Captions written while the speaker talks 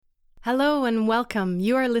Hello and welcome.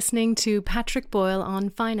 You are listening to Patrick Boyle on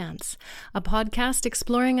Finance, a podcast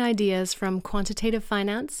exploring ideas from quantitative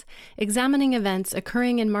finance, examining events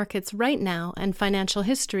occurring in markets right now and financial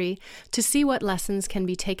history to see what lessons can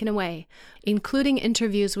be taken away, including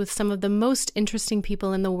interviews with some of the most interesting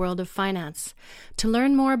people in the world of finance. To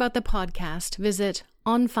learn more about the podcast, visit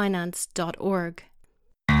onfinance.org.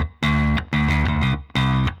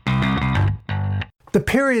 The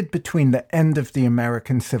period between the end of the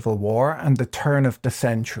American Civil War and the turn of the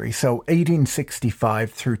century, so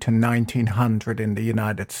 1865 through to 1900 in the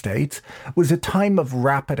United States, was a time of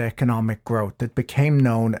rapid economic growth that became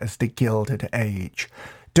known as the Gilded Age.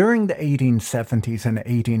 During the 1870s and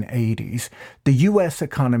 1880s, the US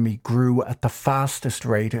economy grew at the fastest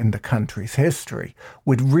rate in the country's history,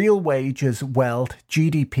 with real wages, wealth,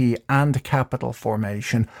 GDP, and capital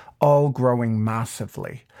formation all growing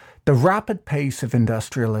massively. The rapid pace of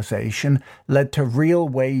industrialization led to real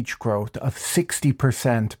wage growth of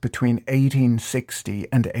 60% between 1860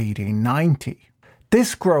 and 1890.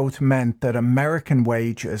 This growth meant that American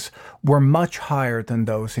wages were much higher than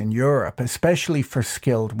those in Europe, especially for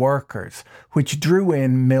skilled workers, which drew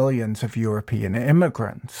in millions of European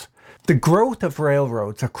immigrants. The growth of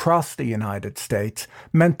railroads across the United States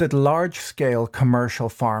meant that large-scale commercial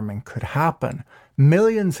farming could happen.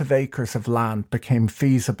 Millions of acres of land became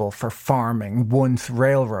feasible for farming once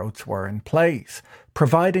railroads were in place,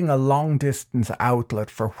 providing a long-distance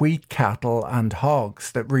outlet for wheat, cattle, and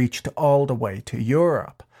hogs that reached all the way to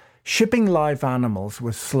Europe. Shipping live animals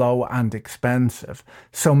was slow and expensive,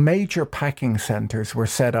 so major packing centers were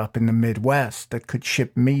set up in the Midwest that could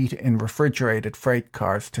ship meat in refrigerated freight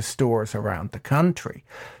cars to stores around the country.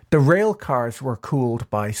 The rail cars were cooled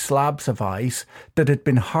by slabs of ice that had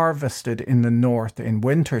been harvested in the north in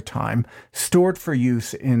wintertime, stored for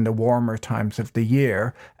use in the warmer times of the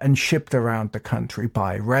year, and shipped around the country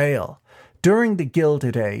by rail. During the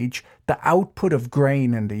Gilded Age, the output of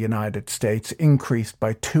grain in the United States increased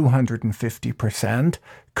by 250%,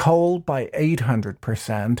 coal by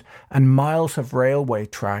 800%, and miles of railway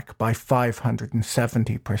track by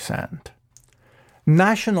 570%.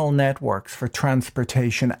 National networks for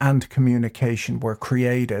transportation and communication were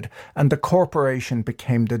created, and the corporation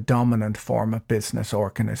became the dominant form of business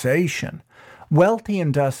organization. Wealthy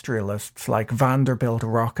industrialists like Vanderbilt,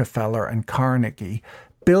 Rockefeller, and Carnegie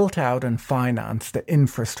built out and financed the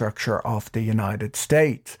infrastructure of the United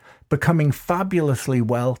States, becoming fabulously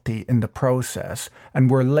wealthy in the process, and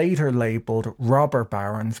were later labeled robber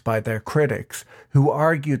barons by their critics, who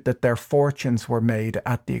argued that their fortunes were made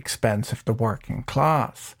at the expense of the working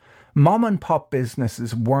class. Mom-and-pop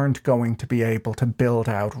businesses weren't going to be able to build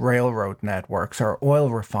out railroad networks or oil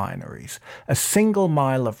refineries. A single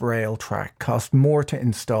mile of rail track cost more to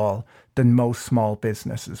install than most small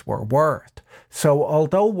businesses were worth. So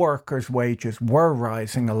although workers' wages were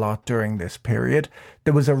rising a lot during this period,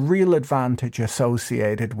 there was a real advantage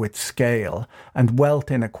associated with scale, and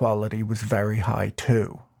wealth inequality was very high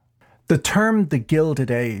too. The term the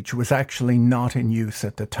Gilded Age was actually not in use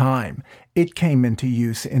at the time. It came into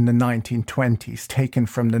use in the 1920s, taken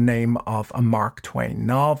from the name of a Mark Twain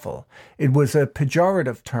novel. It was a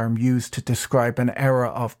pejorative term used to describe an era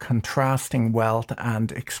of contrasting wealth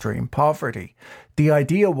and extreme poverty. The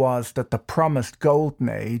idea was that the promised Golden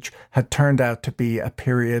Age had turned out to be a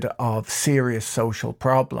period of serious social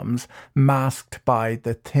problems, masked by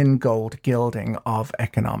the thin gold gilding of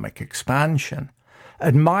economic expansion.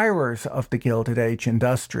 Admirers of the Gilded Age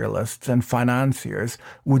industrialists and financiers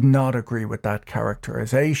would not agree with that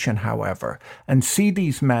characterization, however, and see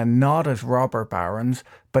these men not as robber barons,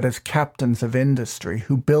 but as captains of industry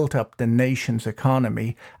who built up the nation's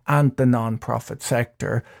economy and the non-profit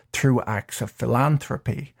sector through acts of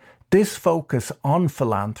philanthropy. This focus on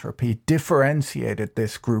philanthropy differentiated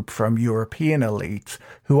this group from European elites,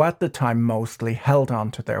 who at the time mostly held on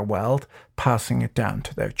to their wealth, passing it down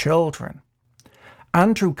to their children.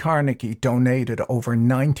 Andrew Carnegie donated over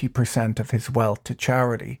 90% of his wealth to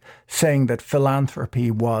charity, saying that philanthropy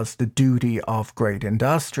was the duty of great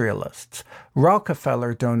industrialists.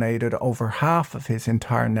 Rockefeller donated over half of his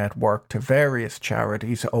entire net worth to various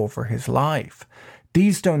charities over his life.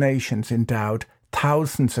 These donations endowed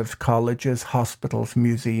thousands of colleges, hospitals,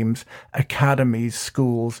 museums, academies,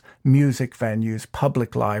 schools, music venues,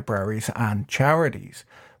 public libraries, and charities.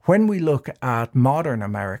 When we look at modern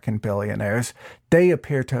American billionaires, they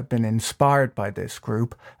appear to have been inspired by this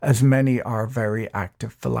group, as many are very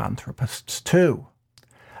active philanthropists too.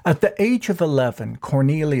 At the age of 11,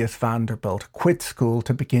 Cornelius Vanderbilt quit school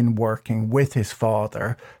to begin working with his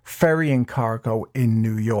father, ferrying cargo in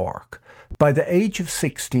New York. By the age of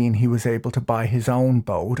 16, he was able to buy his own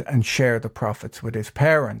boat and share the profits with his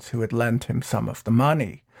parents, who had lent him some of the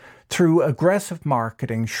money. Through aggressive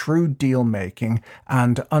marketing, shrewd deal-making,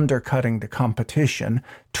 and undercutting the competition,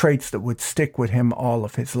 traits that would stick with him all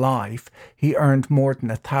of his life, he earned more than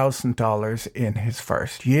 $1,000 in his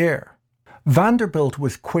first year. Vanderbilt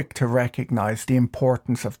was quick to recognize the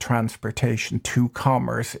importance of transportation to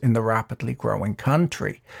commerce in the rapidly growing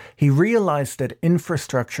country. He realized that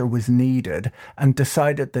infrastructure was needed and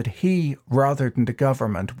decided that he, rather than the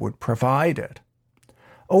government, would provide it.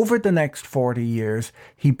 Over the next 40 years,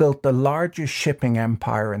 he built the largest shipping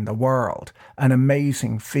empire in the world, an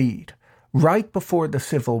amazing feat. Right before the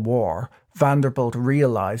Civil War, Vanderbilt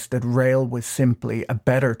realized that rail was simply a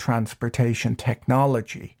better transportation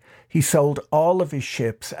technology. He sold all of his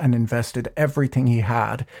ships and invested everything he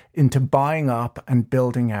had into buying up and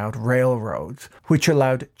building out railroads, which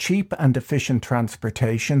allowed cheap and efficient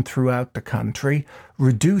transportation throughout the country,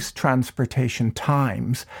 reduced transportation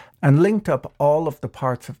times, and linked up all of the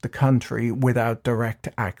parts of the country without direct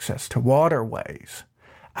access to waterways.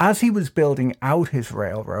 As he was building out his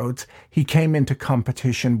railroads, he came into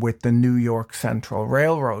competition with the New York Central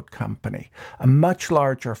Railroad Company, a much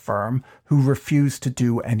larger firm who refused to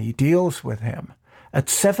do any deals with him. At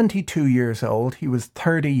 72 years old, he was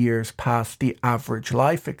 30 years past the average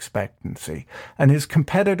life expectancy, and his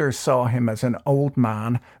competitors saw him as an old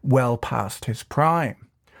man well past his prime.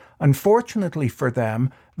 Unfortunately for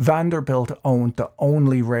them, Vanderbilt owned the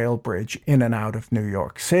only rail bridge in and out of New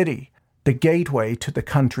York City, the gateway to the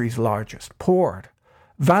country's largest port.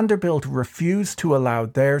 Vanderbilt refused to allow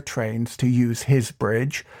their trains to use his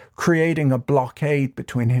bridge, creating a blockade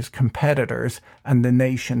between his competitors and the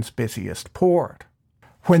nation's busiest port.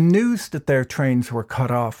 When news that their trains were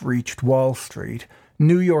cut off reached Wall Street,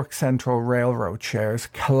 New York Central Railroad shares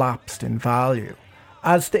collapsed in value.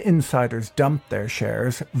 As the insiders dumped their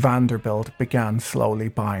shares, Vanderbilt began slowly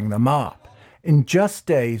buying them up. In just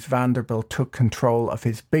days, Vanderbilt took control of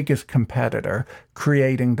his biggest competitor,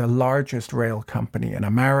 creating the largest rail company in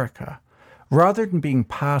America. Rather than being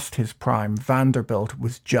past his prime, Vanderbilt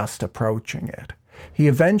was just approaching it. He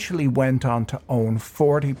eventually went on to own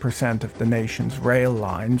 40% of the nation's rail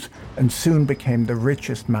lines and soon became the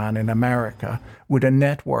richest man in America with a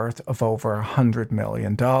net worth of over $100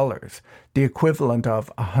 million, the equivalent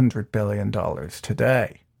of $100 billion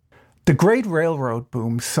today. The Great Railroad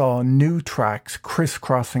boom saw new tracks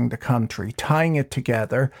crisscrossing the country, tying it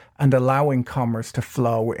together and allowing commerce to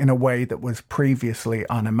flow in a way that was previously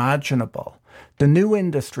unimaginable. The new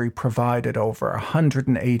industry provided over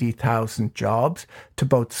 180,000 jobs to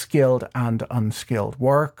both skilled and unskilled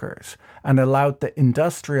workers and allowed the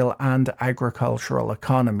industrial and agricultural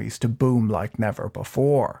economies to boom like never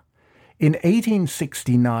before. In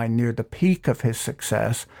 1869, near the peak of his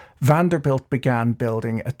success, Vanderbilt began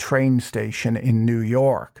building a train station in New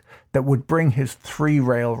York that would bring his three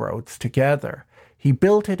railroads together. He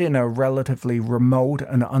built it in a relatively remote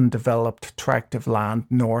and undeveloped tract of land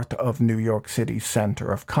north of New York City's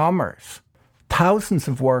center of commerce. Thousands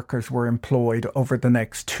of workers were employed over the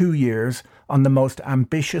next 2 years on the most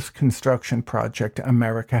ambitious construction project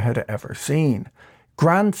America had ever seen.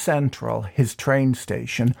 Grand Central, his train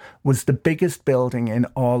station, was the biggest building in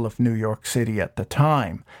all of New York City at the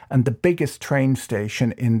time, and the biggest train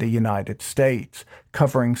station in the United States,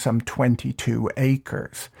 covering some 22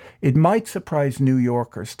 acres. It might surprise New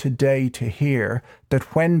Yorkers today to hear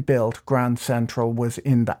that when built, Grand Central was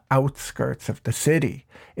in the outskirts of the city.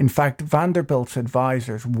 In fact, Vanderbilt's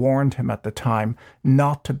advisors warned him at the time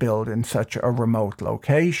not to build in such a remote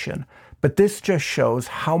location. But this just shows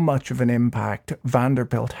how much of an impact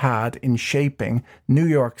Vanderbilt had in shaping New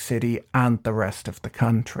York City and the rest of the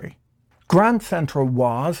country. Grand Central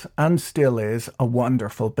was, and still is, a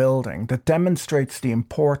wonderful building that demonstrates the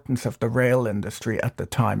importance of the rail industry at the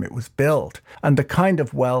time it was built, and the kind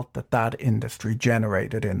of wealth that industry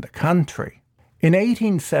generated in the country. In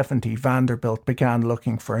 1870, Vanderbilt began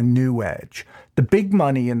looking for a new edge. The big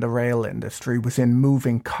money in the rail industry was in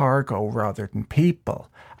moving cargo rather than people.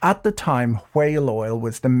 At the time, whale oil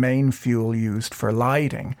was the main fuel used for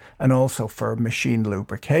lighting and also for machine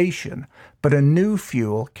lubrication, but a new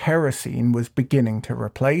fuel, kerosene, was beginning to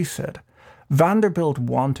replace it. Vanderbilt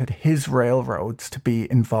wanted his railroads to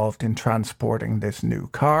be involved in transporting this new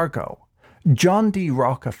cargo. John D.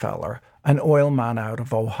 Rockefeller, an oilman out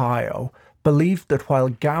of Ohio, believed that while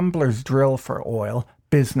gamblers drill for oil,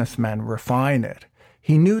 businessmen refine it.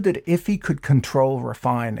 He knew that if he could control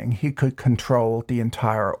refining, he could control the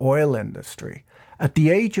entire oil industry. At the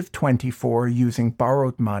age of 24, using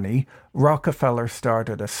borrowed money, Rockefeller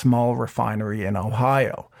started a small refinery in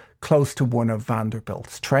Ohio, close to one of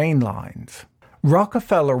Vanderbilt's train lines.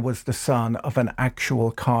 Rockefeller was the son of an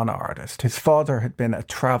actual con artist. His father had been a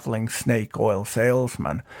traveling snake oil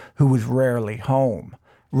salesman who was rarely home.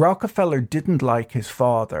 Rockefeller didn't like his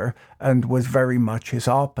father and was very much his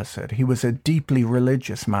opposite. He was a deeply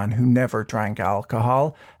religious man who never drank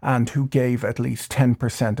alcohol and who gave at least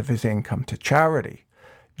 10% of his income to charity.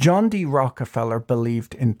 John D. Rockefeller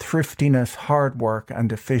believed in thriftiness, hard work,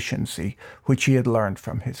 and efficiency, which he had learned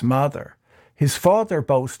from his mother. His father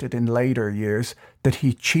boasted in later years that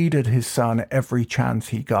he cheated his son every chance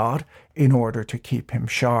he got in order to keep him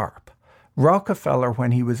sharp. Rockefeller,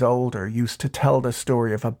 when he was older, used to tell the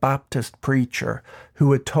story of a Baptist preacher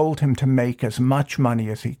who had told him to make as much money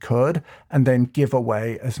as he could and then give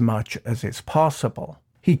away as much as is possible.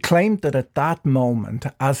 He claimed that at that moment,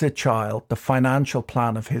 as a child, the financial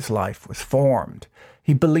plan of his life was formed.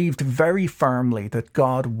 He believed very firmly that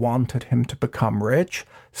God wanted him to become rich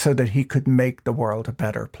so that he could make the world a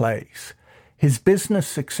better place. His business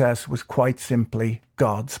success was quite simply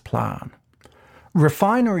God's plan.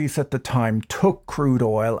 Refineries at the time took crude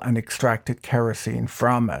oil and extracted kerosene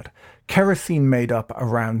from it. Kerosene made up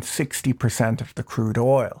around 60% of the crude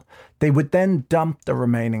oil. They would then dump the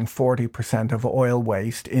remaining 40% of oil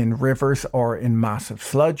waste in rivers or in massive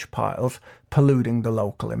sludge piles, polluting the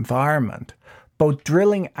local environment. Both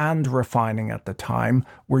drilling and refining at the time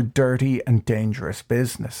were dirty and dangerous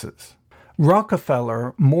businesses.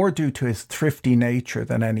 Rockefeller, more due to his thrifty nature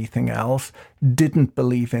than anything else, didn't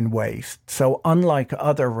believe in waste. So unlike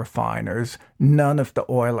other refiners, none of the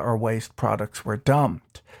oil or waste products were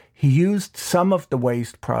dumped. He used some of the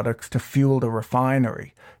waste products to fuel the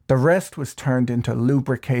refinery. The rest was turned into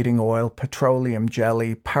lubricating oil, petroleum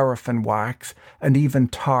jelly, paraffin wax, and even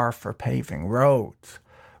tar for paving roads.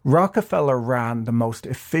 Rockefeller ran the most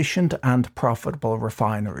efficient and profitable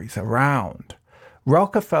refineries around.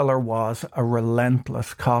 Rockefeller was a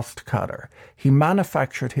relentless cost cutter. He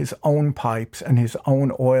manufactured his own pipes and his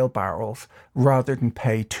own oil barrels rather than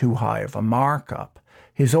pay too high of a markup.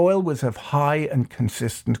 His oil was of high and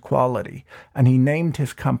consistent quality, and he named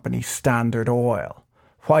his company Standard Oil.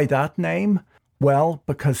 Why that name? Well,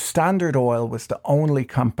 because Standard Oil was the only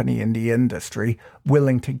company in the industry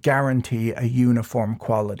willing to guarantee a uniform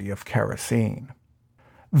quality of kerosene.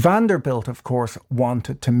 Vanderbilt, of course,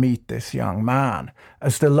 wanted to meet this young man,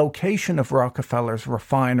 as the location of Rockefeller's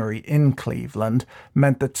refinery in Cleveland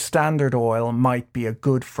meant that Standard Oil might be a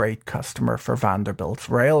good freight customer for Vanderbilt's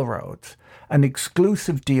railroads. An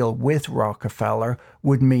exclusive deal with Rockefeller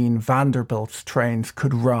would mean Vanderbilt's trains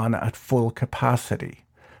could run at full capacity.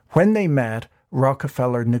 When they met,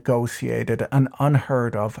 Rockefeller negotiated an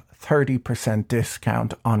unheard of 30%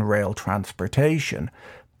 discount on rail transportation,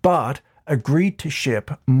 but agreed to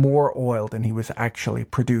ship more oil than he was actually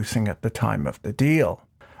producing at the time of the deal.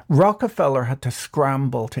 Rockefeller had to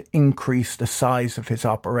scramble to increase the size of his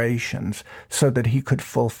operations so that he could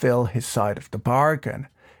fulfill his side of the bargain.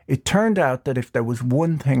 It turned out that if there was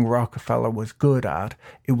one thing Rockefeller was good at,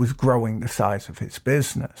 it was growing the size of his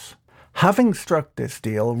business. Having struck this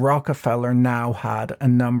deal, Rockefeller now had a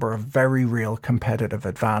number of very real competitive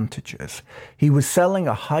advantages. He was selling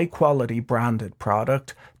a high-quality branded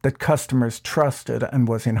product that customers trusted and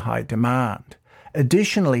was in high demand.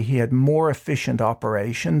 Additionally, he had more efficient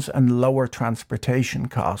operations and lower transportation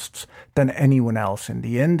costs than anyone else in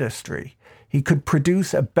the industry. He could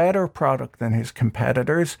produce a better product than his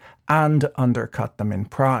competitors and undercut them in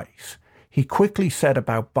price. He quickly set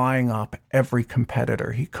about buying up every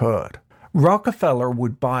competitor he could. Rockefeller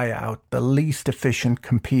would buy out the least efficient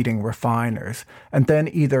competing refiners and then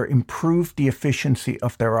either improve the efficiency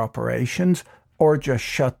of their operations or just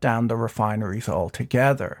shut down the refineries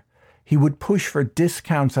altogether. He would push for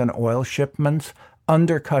discounts on oil shipments,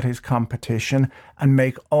 undercut his competition, and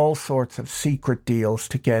make all sorts of secret deals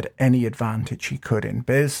to get any advantage he could in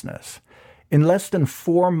business. In less than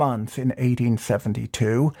 4 months in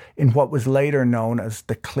 1872, in what was later known as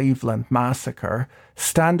the Cleveland Massacre,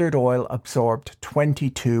 Standard Oil absorbed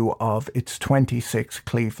 22 of its 26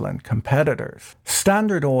 Cleveland competitors.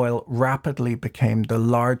 Standard Oil rapidly became the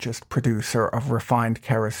largest producer of refined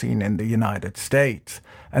kerosene in the United States,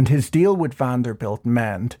 and his deal with Vanderbilt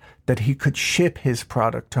meant that he could ship his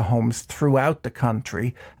product to homes throughout the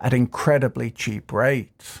country at incredibly cheap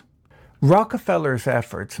rates. Rockefeller's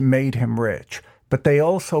efforts made him rich, but they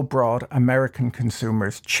also brought American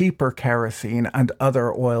consumers cheaper kerosene and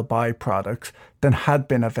other oil byproducts than had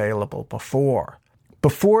been available before.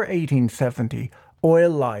 Before 1870,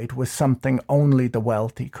 oil light was something only the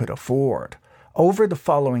wealthy could afford. Over the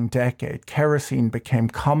following decade, kerosene became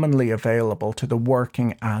commonly available to the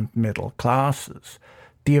working and middle classes.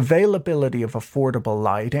 The availability of affordable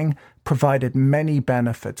lighting provided many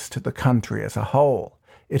benefits to the country as a whole.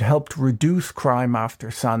 It helped reduce crime after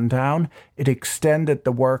sundown. It extended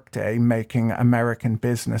the workday, making American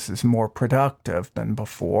businesses more productive than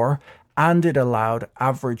before. And it allowed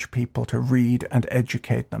average people to read and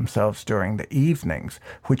educate themselves during the evenings,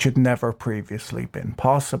 which had never previously been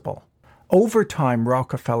possible. Over time,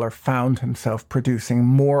 Rockefeller found himself producing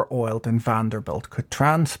more oil than Vanderbilt could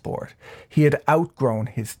transport. He had outgrown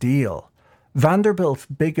his deal. Vanderbilt's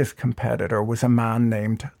biggest competitor was a man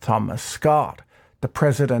named Thomas Scott, the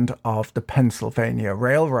president of the Pennsylvania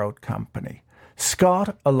Railroad Company.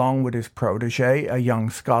 Scott, along with his protege, a young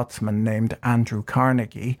Scotsman named Andrew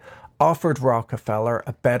Carnegie, offered Rockefeller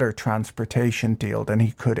a better transportation deal than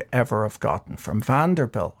he could ever have gotten from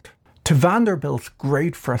Vanderbilt. To Vanderbilt's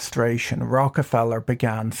great frustration, Rockefeller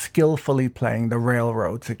began skillfully playing the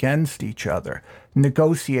railroads against each other,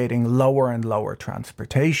 negotiating lower and lower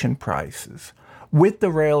transportation prices. With the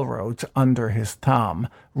railroads under his thumb,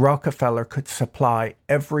 Rockefeller could supply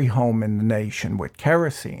every home in the nation with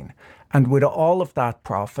kerosene, and with all of that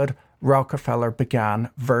profit, Rockefeller began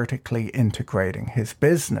vertically integrating his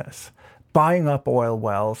business, buying up oil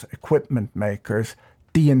wells, equipment makers,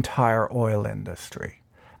 the entire oil industry.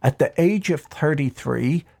 At the age of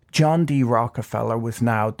 33, John D. Rockefeller was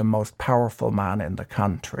now the most powerful man in the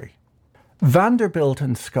country. Vanderbilt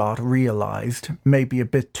and Scott realized, maybe a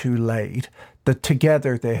bit too late, that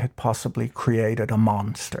together they had possibly created a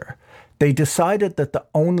monster. They decided that the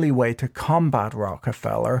only way to combat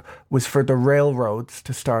Rockefeller was for the railroads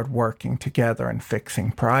to start working together and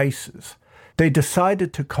fixing prices. They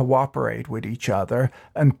decided to cooperate with each other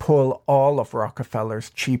and pull all of Rockefeller's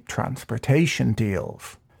cheap transportation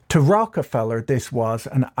deals. To Rockefeller, this was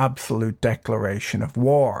an absolute declaration of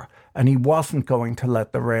war, and he wasn't going to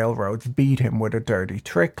let the railroads beat him with a dirty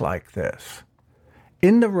trick like this.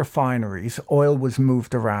 In the refineries, oil was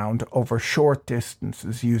moved around over short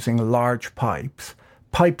distances using large pipes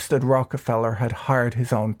that Rockefeller had hired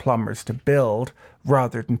his own plumbers to build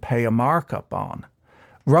rather than pay a markup on.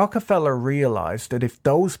 Rockefeller realized that if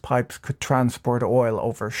those pipes could transport oil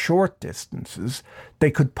over short distances,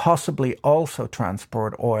 they could possibly also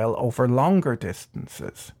transport oil over longer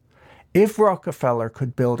distances. If Rockefeller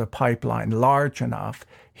could build a pipeline large enough,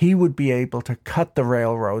 he would be able to cut the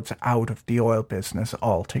railroads out of the oil business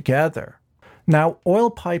altogether. Now,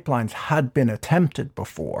 oil pipelines had been attempted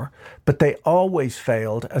before, but they always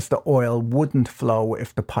failed as the oil wouldn't flow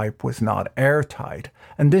if the pipe was not airtight,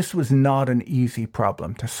 and this was not an easy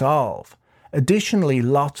problem to solve. Additionally,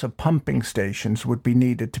 lots of pumping stations would be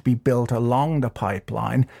needed to be built along the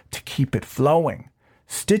pipeline to keep it flowing.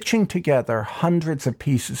 Stitching together hundreds of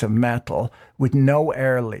pieces of metal with no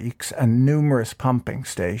air leaks and numerous pumping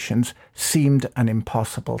stations seemed an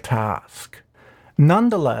impossible task.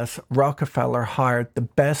 Nonetheless, Rockefeller hired the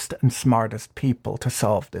best and smartest people to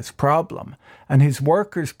solve this problem, and his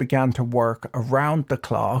workers began to work around the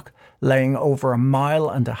clock, laying over 1.5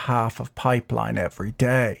 miles of pipeline every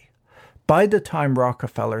day. By the time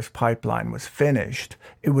Rockefeller's pipeline was finished,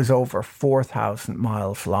 it was over 4,000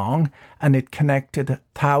 miles long, and it connected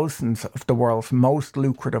thousands of the world's most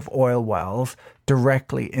lucrative oil wells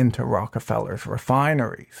directly into Rockefeller's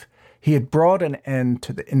refineries. He had brought an end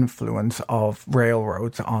to the influence of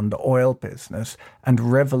railroads on the oil business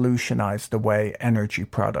and revolutionized the way energy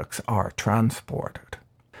products are transported.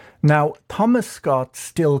 Now, Thomas Scott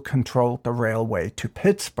still controlled the railway to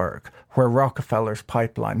Pittsburgh, where Rockefeller's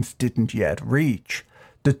pipelines didn't yet reach.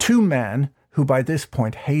 The two men, who by this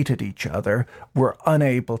point hated each other, were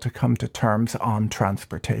unable to come to terms on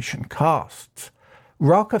transportation costs.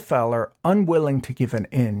 Rockefeller, unwilling to give an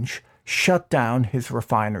inch, shut down his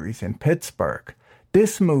refineries in Pittsburgh.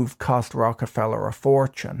 This move cost Rockefeller a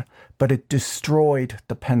fortune, but it destroyed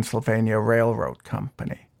the Pennsylvania Railroad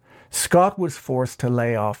Company. Scott was forced to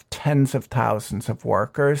lay off tens of thousands of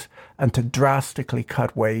workers and to drastically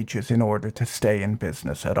cut wages in order to stay in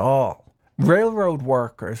business at all. Railroad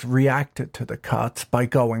workers reacted to the cuts by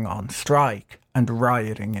going on strike and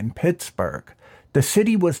rioting in Pittsburgh. The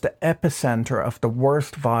city was the epicenter of the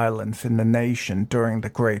worst violence in the nation during the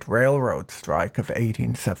Great Railroad Strike of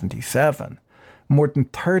 1877. More than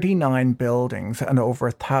 39 buildings and over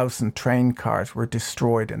 1,000 train cars were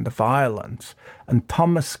destroyed in the violence, and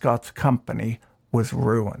Thomas Scott's company was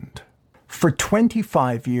ruined. For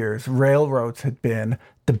 25 years, railroads had been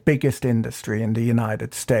the biggest industry in the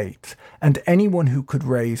United States, and anyone who could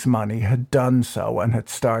raise money had done so and had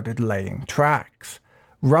started laying tracks.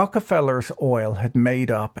 Rockefeller's oil had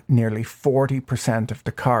made up nearly 40% of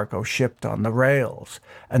the cargo shipped on the rails,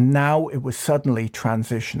 and now it was suddenly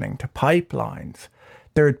transitioning to pipelines.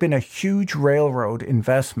 There had been a huge railroad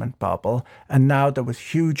investment bubble, and now there was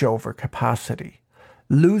huge overcapacity.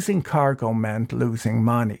 Losing cargo meant losing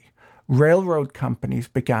money. Railroad companies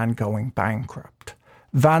began going bankrupt.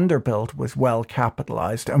 Vanderbilt was well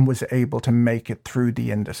capitalized and was able to make it through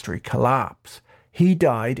the industry collapse. He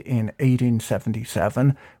died in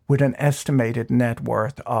 1877 with an estimated net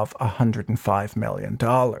worth of $105 million.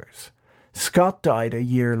 Scott died a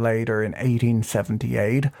year later in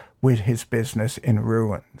 1878 with his business in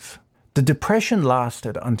ruins. The Depression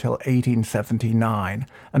lasted until 1879,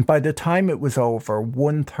 and by the time it was over,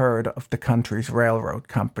 1/3 of the country's railroad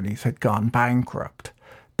companies had gone bankrupt.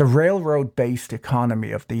 The railroad-based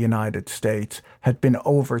economy of the United States had been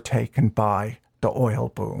overtaken by the oil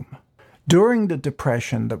boom. During the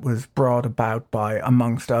Depression that was brought about by,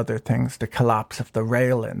 amongst other things, the collapse of the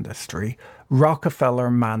rail industry,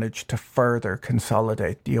 Rockefeller managed to further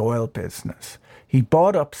consolidate the oil business. He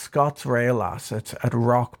bought up Scott's rail assets at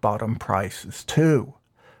rock-bottom prices too.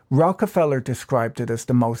 Rockefeller described it as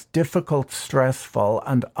the most difficult, stressful,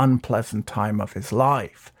 and unpleasant time of his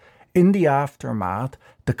life. In the aftermath,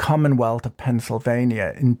 the Commonwealth of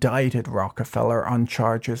Pennsylvania indicted Rockefeller on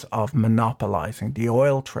charges of monopolizing the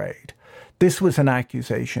oil trade. This was an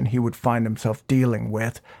accusation he would find himself dealing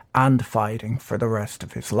with and fighting for the rest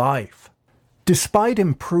of his life. Despite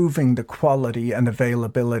improving the quality and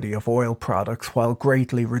availability of oil products while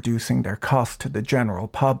greatly reducing their cost to the general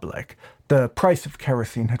public, the price of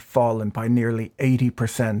kerosene had fallen by nearly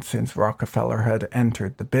 80% since Rockefeller had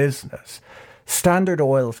entered the business. Standard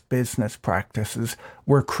Oil's business practices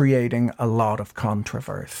were creating a lot of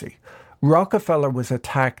controversy. Rockefeller was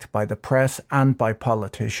attacked by the press and by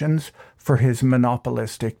politicians for his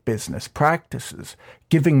monopolistic business practices,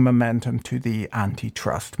 giving momentum to the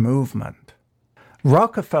antitrust movement.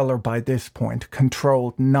 Rockefeller, by this point,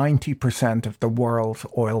 controlled 90% of the world's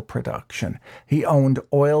oil production. He owned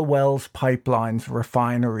oil wells, pipelines,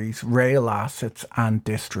 refineries, rail assets, and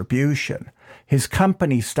distribution. His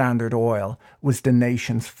company, Standard Oil, was the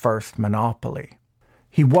nation's first monopoly.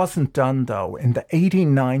 He wasn't done, though. In the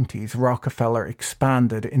 1890s, Rockefeller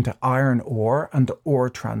expanded into iron ore and the ore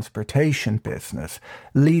transportation business,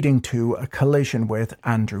 leading to a collision with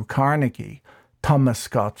Andrew Carnegie, Thomas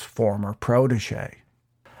Scott's former protege.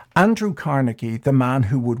 Andrew Carnegie, the man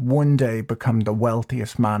who would one day become the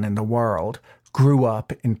wealthiest man in the world, grew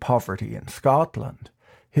up in poverty in Scotland.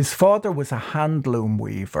 His father was a hand-loom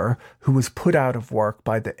weaver who was put out of work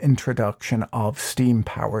by the introduction of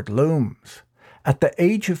steam-powered looms. At the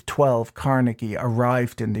age of 12, Carnegie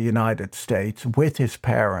arrived in the United States with his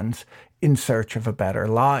parents in search of a better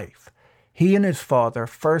life. He and his father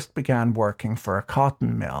first began working for a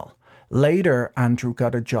cotton mill. Later, Andrew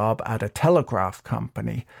got a job at a telegraph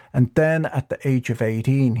company, and then at the age of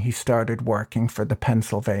 18, he started working for the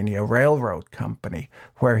Pennsylvania Railroad Company,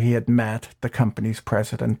 where he had met the company's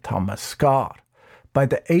president, Thomas Scott. By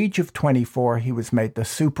the age of 24, he was made the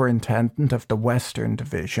superintendent of the Western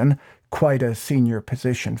Division, quite a senior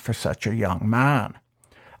position for such a young man.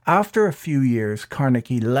 After a few years,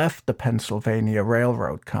 Carnegie left the Pennsylvania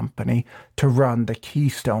Railroad Company to run the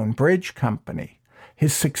Keystone Bridge Company.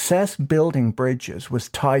 His success building bridges was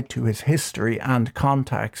tied to his history and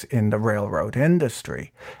contacts in the railroad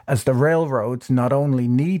industry, as the railroads not only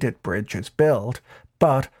needed bridges built,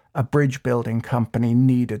 but a bridge-building company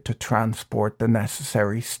needed to transport the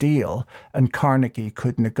necessary steel, and Carnegie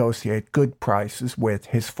could negotiate good prices with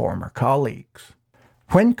his former colleagues.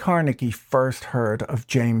 When Carnegie first heard of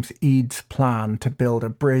James Eads' plan to build a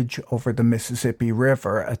bridge over the Mississippi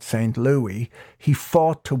River at St. Louis, he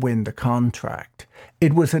fought to win the contract.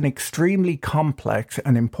 It was an extremely complex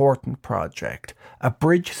and important project. A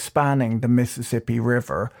bridge spanning the Mississippi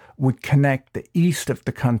River would connect the east of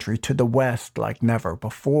the country to the west like never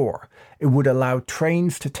before. It would allow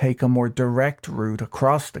trains to take a more direct route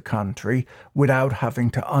across the country without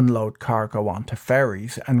having to unload cargo onto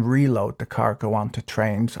ferries and reload the cargo onto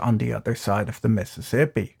trains on the other side of the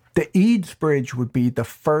Mississippi. The Eads Bridge would be the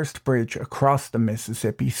first bridge across the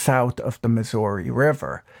Mississippi south of the Missouri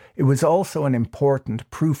River. It was also an important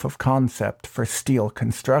proof of concept for steel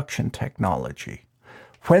construction technology.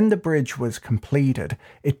 When the bridge was completed,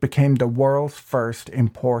 it became the world's first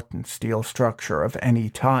important steel structure of any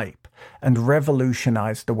type and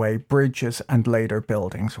revolutionized the way bridges and later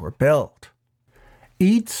buildings were built.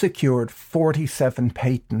 Eads secured 47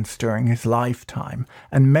 patents during his lifetime,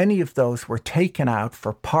 and many of those were taken out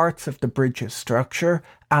for parts of the bridge's structure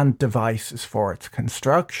and devices for its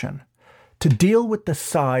construction. To deal with the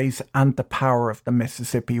size and the power of the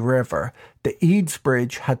Mississippi River, the Eads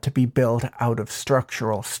Bridge had to be built out of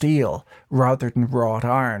structural steel rather than wrought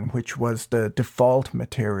iron, which was the default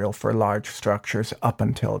material for large structures up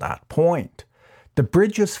until that point. The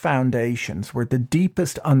bridge's foundations were the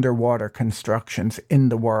deepest underwater constructions in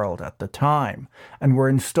the world at the time and were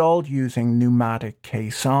installed using pneumatic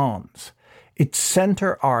caissons. Its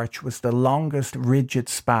center arch was the longest rigid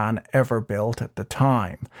span ever built at the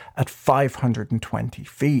time, at 520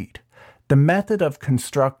 feet. The method of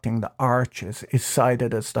constructing the arches is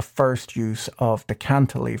cited as the first use of the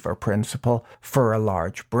cantilever principle for a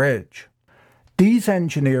large bridge. These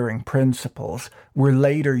engineering principles were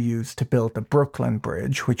later used to build the Brooklyn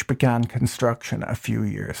Bridge, which began construction a few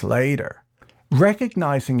years later.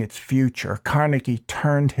 Recognizing its future, Carnegie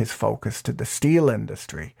turned his focus to the steel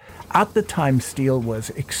industry. At the time, steel was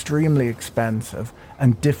extremely expensive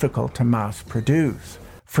and difficult to mass produce.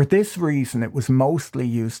 For this reason, it was mostly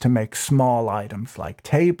used to make small items like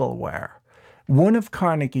tableware. One of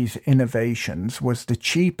Carnegie's innovations was the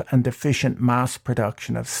cheap and efficient mass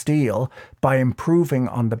production of steel by improving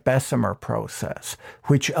on the Bessemer process,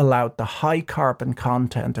 which allowed the high carbon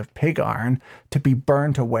content of pig iron to be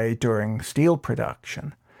burnt away during steel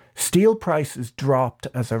production. Steel prices dropped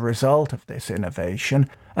as a result of this innovation,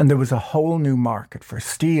 and there was a whole new market for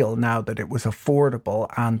steel now that it was affordable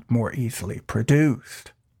and more easily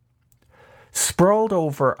produced. Sprawled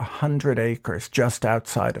over 100 acres just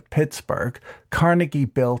outside of Pittsburgh, Carnegie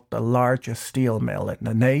built the largest steel mill in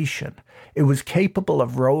the nation. It was capable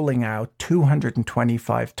of rolling out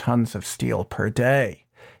 225 tons of steel per day.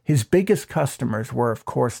 His biggest customers were, of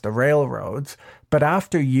course, the railroads, but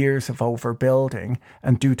after years of overbuilding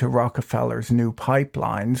and due to Rockefeller's new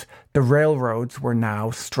pipelines, the railroads were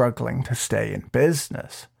now struggling to stay in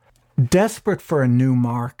business. Desperate for a new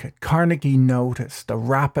market, Carnegie noticed the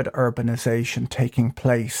rapid urbanization taking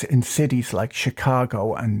place in cities like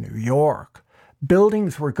Chicago and New York.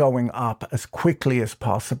 Buildings were going up as quickly as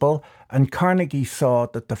possible, and Carnegie saw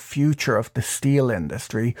that the future of the steel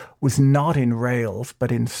industry was not in rails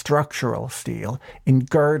but in structural steel, in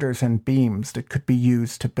girders and beams that could be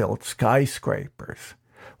used to build skyscrapers.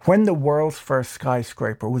 When the world's first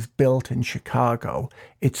skyscraper was built in Chicago,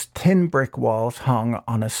 its thin brick walls hung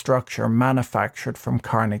on a structure manufactured from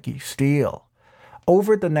Carnegie steel.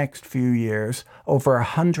 Over the next few years, over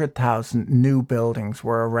 100,000 new buildings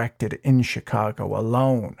were erected in Chicago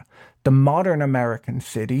alone. The modern American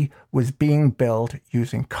city was being built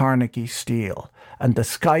using Carnegie steel, and the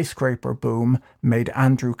skyscraper boom made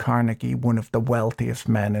Andrew Carnegie one of the wealthiest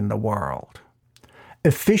men in the world.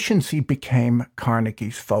 Efficiency became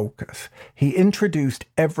Carnegie's focus. He introduced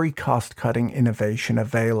every cost-cutting innovation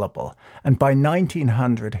available, and by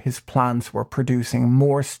 1900 his plants were producing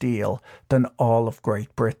more steel than all of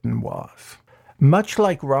Great Britain was. Much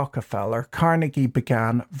like Rockefeller, Carnegie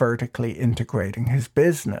began vertically integrating his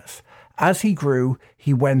business. As he grew,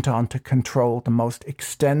 he went on to control the most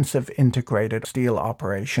extensive integrated steel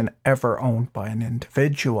operation ever owned by an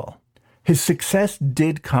individual. His success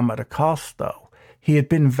did come at a cost, though. He had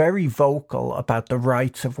been very vocal about the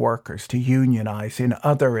rights of workers to unionize in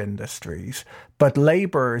other industries, but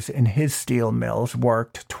laborers in his steel mills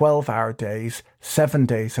worked 12-hour days, 7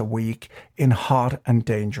 days a week, in hot and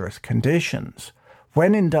dangerous conditions.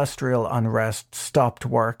 When industrial unrest stopped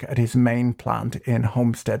work at his main plant in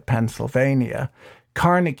Homestead, Pennsylvania,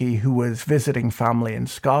 Carnegie, who was visiting family in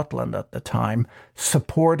Scotland at the time,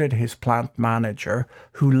 supported his plant manager,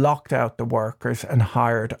 who locked out the workers and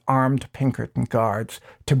hired armed Pinkerton guards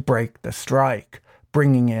to break the strike,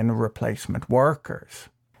 bringing in replacement workers.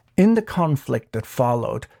 In the conflict that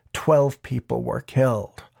followed, 12 people were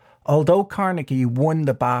killed. Although Carnegie won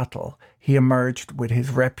the battle, he emerged with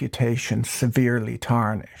his reputation severely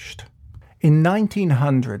tarnished. In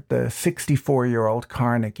 1900, the 64-year-old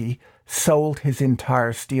Carnegie sold his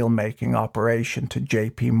entire steelmaking operation to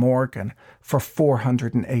J.P. Morgan for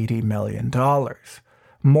 $480 million.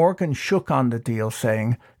 Morgan shook on the deal,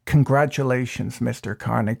 saying, "Congratulations, Mr.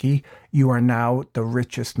 Carnegie, you are now the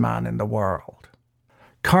richest man in the world."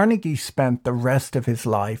 Carnegie spent the rest of his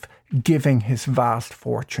life giving his vast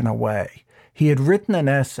fortune away. He had written an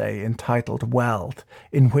essay entitled Wealth,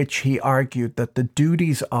 in which he argued that the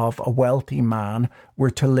duties of a wealthy man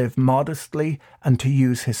were to live modestly and to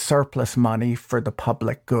use his surplus money for the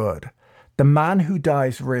public good. The man who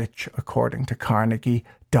dies rich, according to Carnegie,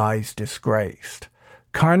 dies disgraced.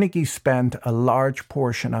 Carnegie spent a large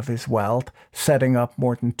portion of his wealth setting up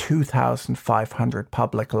more than 2,500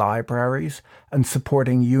 public libraries and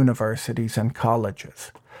supporting universities and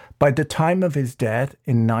colleges. By the time of his death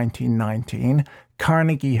in 1919,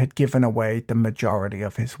 Carnegie had given away the majority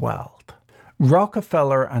of his wealth.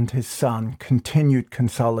 Rockefeller and his son continued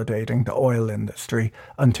consolidating the oil industry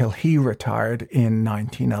until he retired in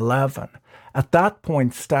 1911. At that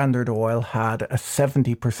point, Standard Oil had a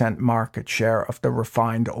 70% market share of the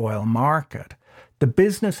refined oil market. The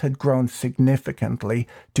business had grown significantly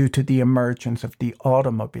due to the emergence of the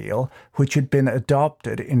automobile, which had been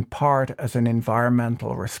adopted in part as an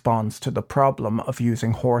environmental response to the problem of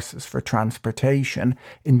using horses for transportation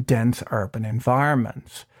in dense urban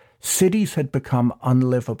environments. Cities had become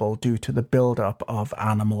unlivable due to the buildup of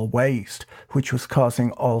animal waste, which was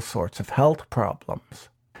causing all sorts of health problems.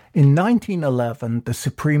 In 1911, the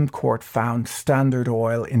Supreme Court found Standard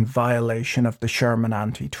Oil in violation of the Sherman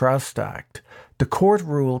Antitrust Act. The court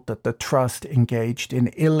ruled that the trust engaged in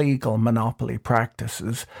illegal monopoly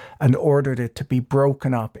practices and ordered it to be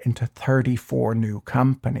broken up into 34 new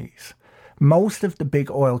companies. Most of the big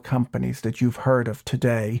oil companies that you've heard of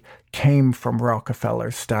today came from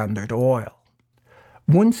Rockefeller's Standard Oil.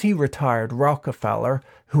 Once he retired, Rockefeller,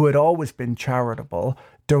 who had always been charitable,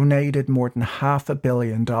 donated more than $500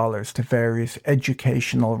 million to various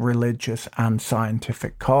educational, religious, and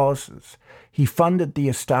scientific causes. He funded the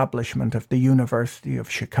establishment of the University of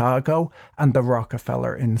Chicago and the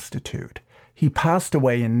Rockefeller Institute. He passed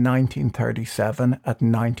away in 1937 at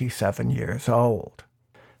 97 years old.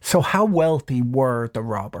 So how wealthy were the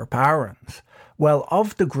robber barons? Well,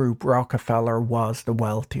 of the group, Rockefeller was the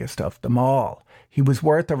wealthiest of them all. He was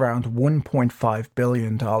worth around $1.5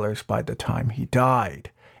 billion by the time he died.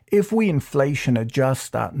 If we inflation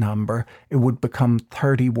adjust that number, it would become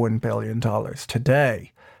 $31 billion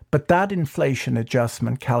today. But that inflation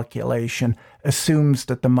adjustment calculation assumes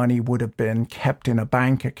that the money would have been kept in a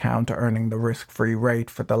bank account earning the risk-free rate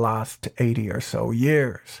for the last 80 or so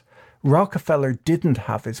years. Rockefeller didn't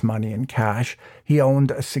have his money in cash. He owned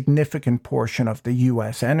a significant portion of the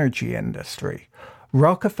U.S. energy industry.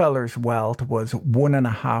 Rockefeller's wealth was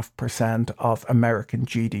 1.5% of American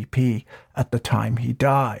GDP at the time he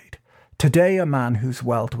died. Today, a man whose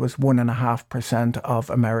wealth was 1.5% of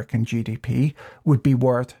American GDP would be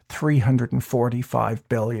worth $345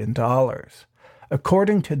 billion.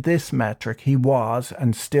 According to this metric, he was,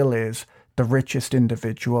 and still is, the richest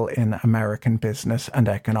individual in American business and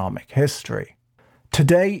economic history.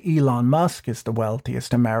 Today, Elon Musk is the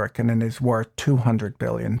wealthiest American and is worth $200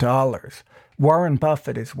 billion. Warren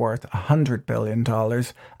Buffett is worth $100 billion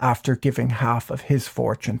after giving half of his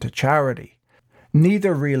fortune to charity.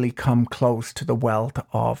 Neither really come close to the wealth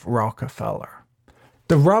of Rockefeller.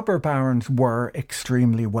 The robber barons were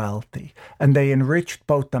extremely wealthy, and they enriched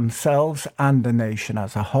both themselves and the nation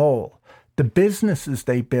as a whole. The businesses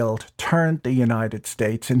they built turned the United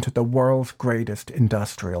States into the world's greatest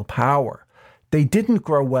industrial power. They didn't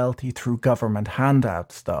grow wealthy through government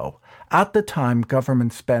handouts, though. At the time,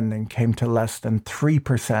 government spending came to less than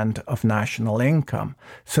 3% of national income,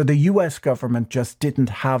 so the US government just didn't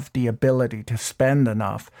have the ability to spend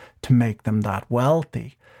enough to make them that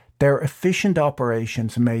wealthy. Their efficient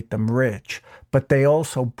operations made them rich, but they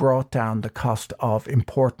also brought down the cost of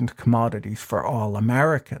important commodities for all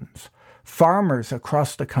Americans. Farmers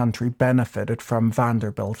across the country benefited from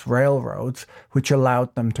Vanderbilt's railroads, which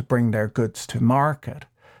allowed them to bring their goods to market.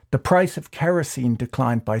 The price of kerosene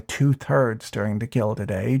declined by 2/3 during the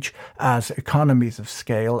Gilded Age, as economies of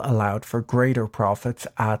scale allowed for greater profits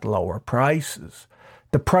at lower prices.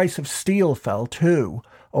 The price of steel fell too,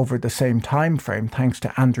 over the same time frame, thanks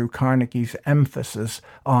to Andrew Carnegie's emphasis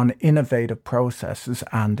on innovative processes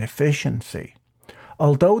and efficiency.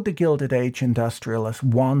 Although the Gilded Age industrialists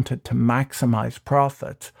wanted to maximize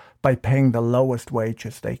profits by paying the lowest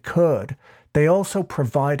wages they could, they also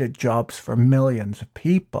provided jobs for millions of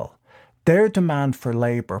people. Their demand for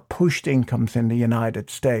labor pushed incomes in the United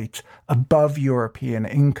States above European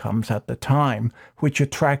incomes at the time, which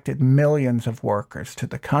attracted millions of workers to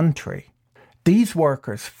the country. These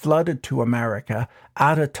workers flooded to America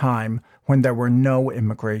at a time when there were no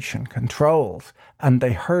immigration controls, and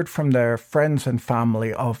they heard from their friends and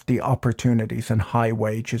family of the opportunities and high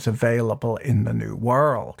wages available in the New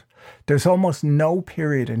World. There's almost no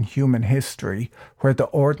period in human history where the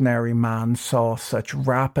ordinary man saw such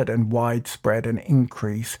rapid and widespread an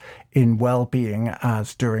increase in well-being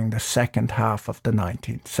as during the second half of the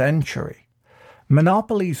 19th century.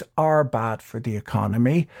 Monopolies are bad for the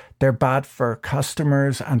economy. They're bad for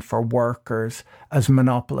customers and for workers, as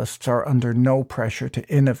monopolists are under no pressure to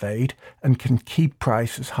innovate and can keep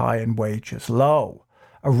prices high and wages low.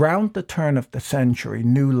 Around the turn of the century,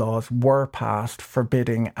 new laws were passed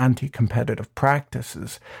forbidding anti-competitive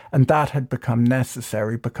practices, and that had become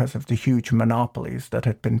necessary because of the huge monopolies that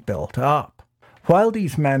had been built up. While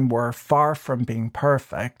these men were far from being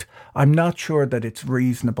perfect, I'm not sure that it's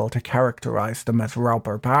reasonable to characterize them as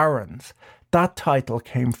robber barons. That title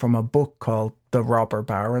came from a book called The Robber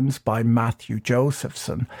Barons by Matthew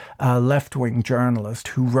Josephson, a left-wing journalist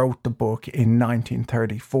who wrote the book in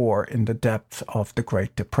 1934 in the depths of the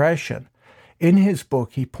Great Depression. In his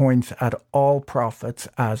book, he points at all profits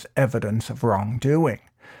as evidence of wrongdoing.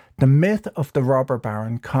 The myth of the robber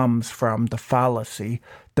baron comes from the fallacy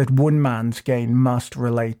that one man's gain must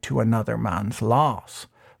relate to another man's loss.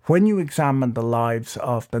 When you examine the lives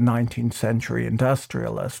of the 19th century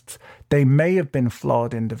industrialists, they may have been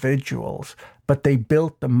flawed individuals, but they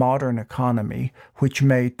built the modern economy, which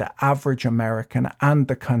made the average American and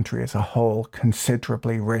the country as a whole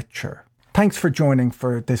considerably richer. Thanks for joining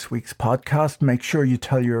for this week's podcast. Make sure you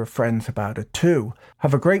tell your friends about it too.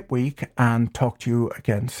 Have a great week and talk to you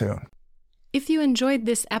again soon. If you enjoyed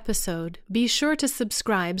this episode, be sure to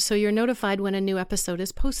subscribe so you're notified when a new episode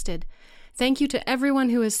is posted. Thank you to everyone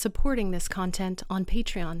who is supporting this content on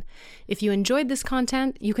Patreon. If you enjoyed this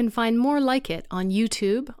content, you can find more like it on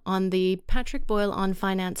YouTube, on the Patrick Boyle on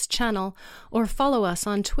Finance channel, or follow us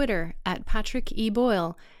on Twitter at Patrick E.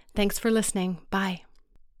 Boyle. Thanks for listening. Bye.